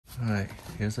Alright,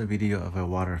 here's a video of a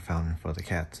water fountain for the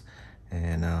cats.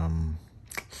 And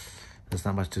there's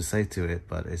not much to say to it,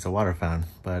 but it's a water fountain.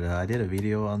 But I did a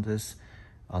video on this,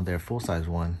 on their full-size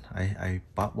one. I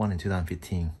bought one in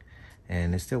 2015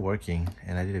 and it's still working.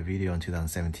 And I did a video in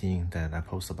 2017 that I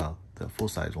posted about the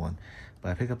full-size one. But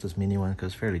I picked up this mini one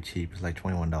because it's fairly cheap. It's like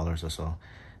 $21 or so.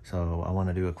 So I want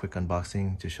to do a quick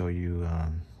unboxing to show you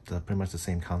pretty much the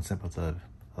same concept of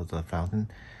the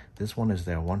fountain. This one is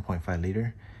their 1.5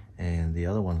 liter. And the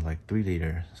other one's like 3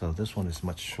 liter, so this one is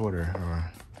much shorter.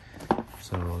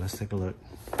 So let's take a look.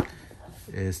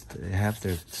 It has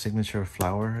their signature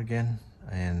flower again,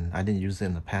 and I didn't use it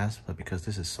in the past, but because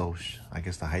this is so, I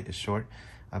guess the height is short,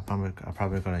 I'm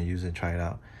probably gonna use it and try it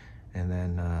out. And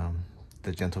then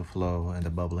the gentle flow and the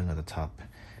bubbling at the top,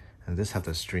 and this has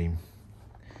the stream.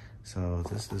 So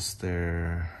this is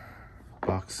their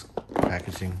box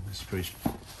packaging. It's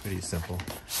pretty simple.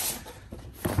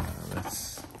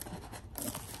 Let's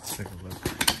take a look.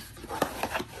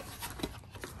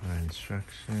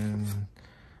 Instruction.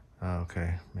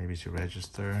 Okay, maybe to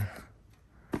register.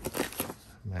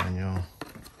 Manual.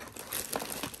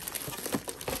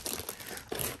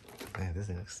 Man, this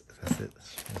thing looks, that's it.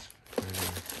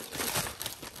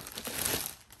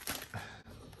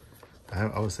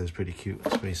 I would say it's pretty cute.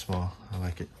 It's pretty small. I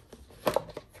like it.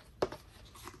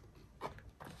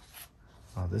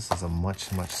 Oh, this is a much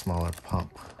smaller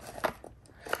pump.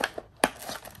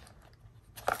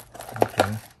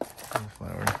 Okay,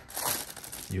 flower.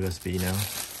 USB now.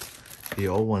 The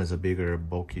old one is a bigger,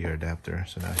 bulkier adapter,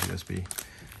 so now it's USB.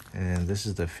 And this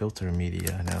is the filter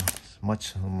media now. It's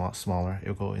much smaller.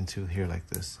 It'll go into here like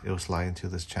this. It'll slide into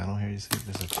this channel here. You see,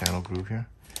 there's a channel groove here.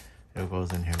 It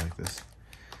goes in here like this.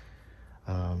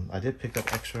 I did pick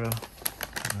up extra.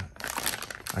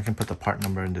 I can put the part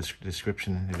number in the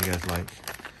description if you guys like.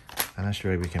 I'm not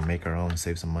sure if we can make our own,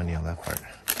 save some money on that part,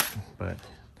 but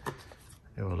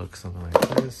it will look something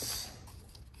like this.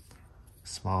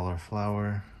 Smaller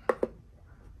flower.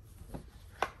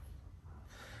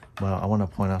 Well, I want to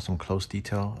point out some close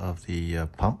detail of the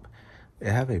pump.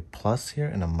 It have a plus here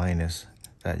and a minus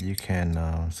that you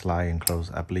can slide and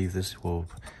close. I believe this will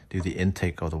do the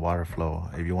intake of the water flow.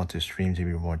 If you want the stream to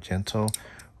be more gentle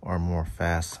or more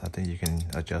fast, I think you can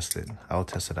adjust it. I'll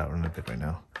test it out in a bit right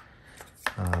now.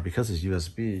 Because it's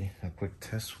USB, a quick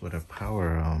test with a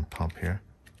power pump here.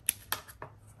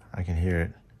 I can hear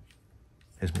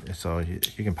it. So you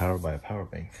can power by a power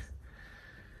bank.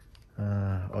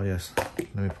 Oh yes,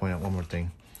 let me point out one more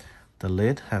thing. The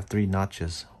lid have 3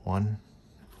 notches, 1,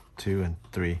 2, and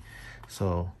 3.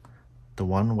 So the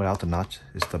one without the notch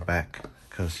is the back,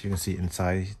 because you can see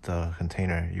inside the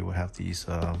container you will have these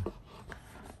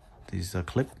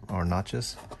clip or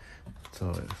notches.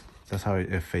 So that's how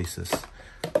it faces.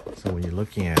 So when you're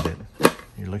looking at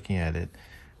it,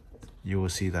 you will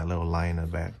see that little line in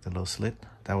the back, the little slit.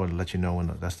 That would let you know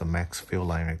when that's the max fill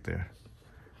line right there.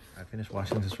 I finished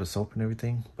washing this with soap and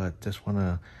everything, but just want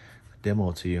to demo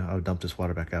it to you. I'll dump this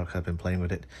water back out because I've been playing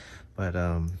with it. But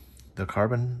the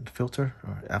carbon filter,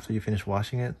 after you finish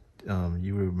washing it,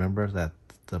 you remember that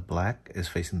the black is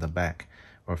facing the back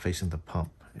or facing the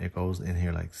pump. It goes in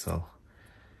here like so.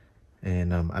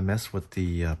 And I messed with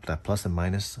the that plus and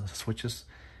minus switches.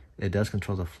 It does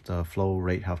control the flow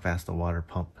rate, how fast the water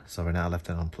pump. So right now I left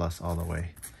it on plus all the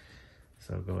way.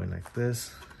 So going like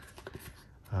this.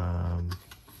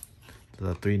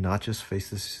 The 3 notches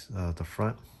faces the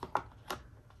front.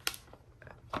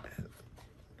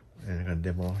 And I'm gonna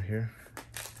demo here.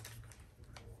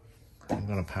 I'm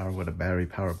gonna power with a battery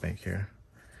power bank here.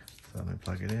 So let me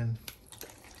plug it in.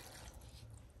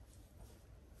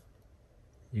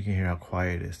 You can hear how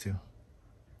quiet it is too.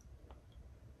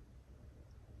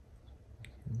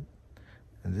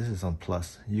 And this is on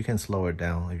plus. You can slow it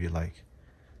down if you like.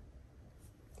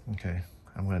 Okay,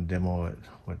 I'm gonna demo it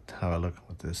with how I look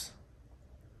with this.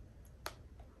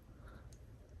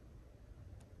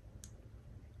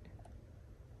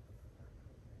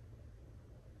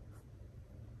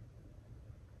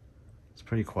 It's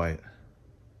pretty quiet.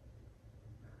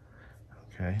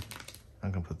 Okay,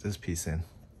 I'm gonna put this piece in.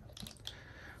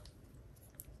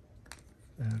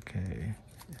 Okay.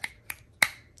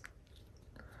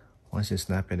 Once you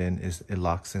snap it in, it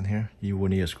locks in here. You will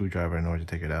need a screwdriver in order to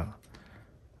take it out.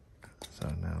 So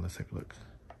now let's take a look.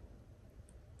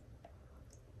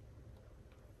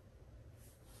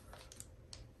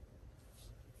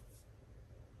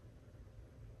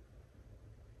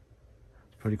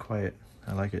 It's pretty quiet.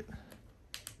 I like it.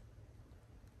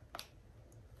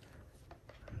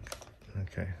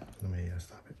 Okay, let me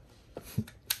stop it.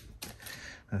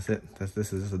 That's it.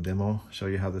 This is a demo. Show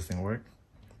you how this thing works.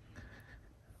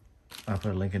 I'll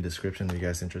put a link in the description if you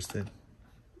guys interested.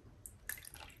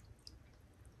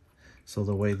 So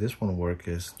the way this one works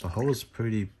is the hole is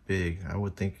pretty big. I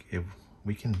would think if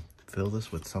we can fill this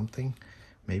with something,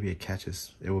 maybe it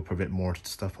catches. It will prevent more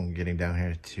stuff from getting down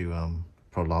here to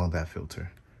prolong that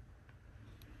filter.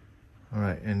 All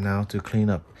right, and now to clean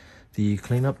up.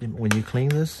 When you clean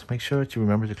this, make sure to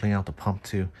remember to clean out the pump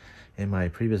too. In my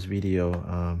previous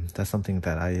video, that's something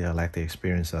that I lack the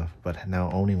experience of, but now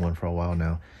owning one for a while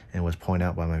now, and was pointed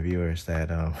out by my viewers that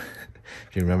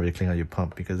if you remember to clean out your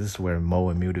pump, because this is where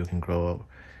mold and mildew can grow up,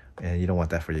 and you don't want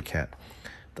that for your cat.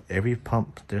 Every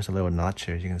pump, there's a little notch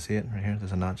here. You can see it right here.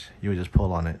 There's a notch. You would just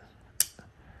pull on it.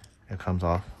 It comes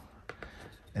off.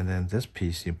 And then this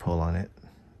piece, you pull on it.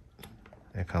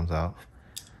 It comes out.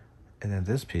 And then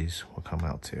this piece will come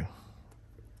out too.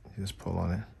 You just pull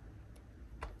on it.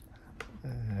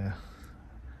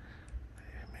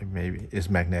 Maybe it's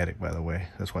magnetic, by the way.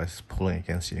 That's why it's pulling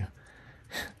against you.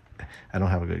 I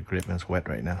don't have a good grip and it's wet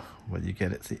right now, but you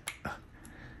get it. See,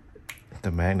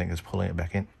 the magnet is pulling it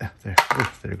back in. There,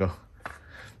 there you go.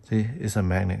 See, it's a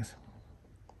magnet.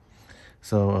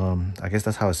 So I guess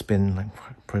that's how it's been, like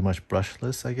pretty much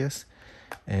brushless, I guess.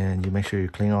 And you make sure you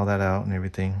clean all that out and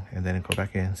everything, and then go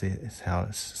back in. See, it's how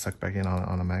it's sucked back in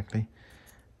automatically.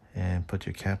 And put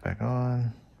your cap back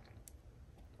on.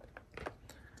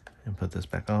 And put this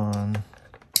back on.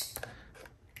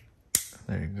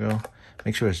 There you go.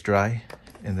 Make sure it's dry,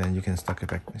 and then you can stick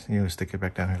it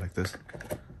back down here like this.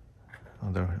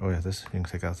 Oh yeah, this, you can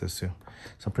take out this too.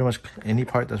 So pretty much any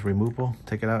part that's removable,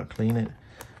 take it out, clean it,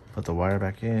 put the wire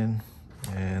back in,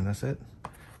 and that's it.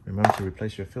 Remember to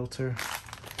replace your filter.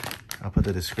 I'll put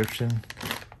the description.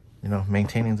 You know,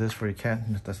 maintaining this for your cat,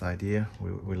 that's the idea.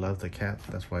 We love the cat.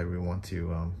 That's why we want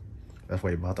to, that's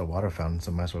why we bought the water fountain,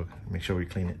 so might as well make sure we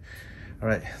clean it. All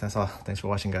right, that's all. Thanks for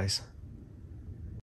watching, guys.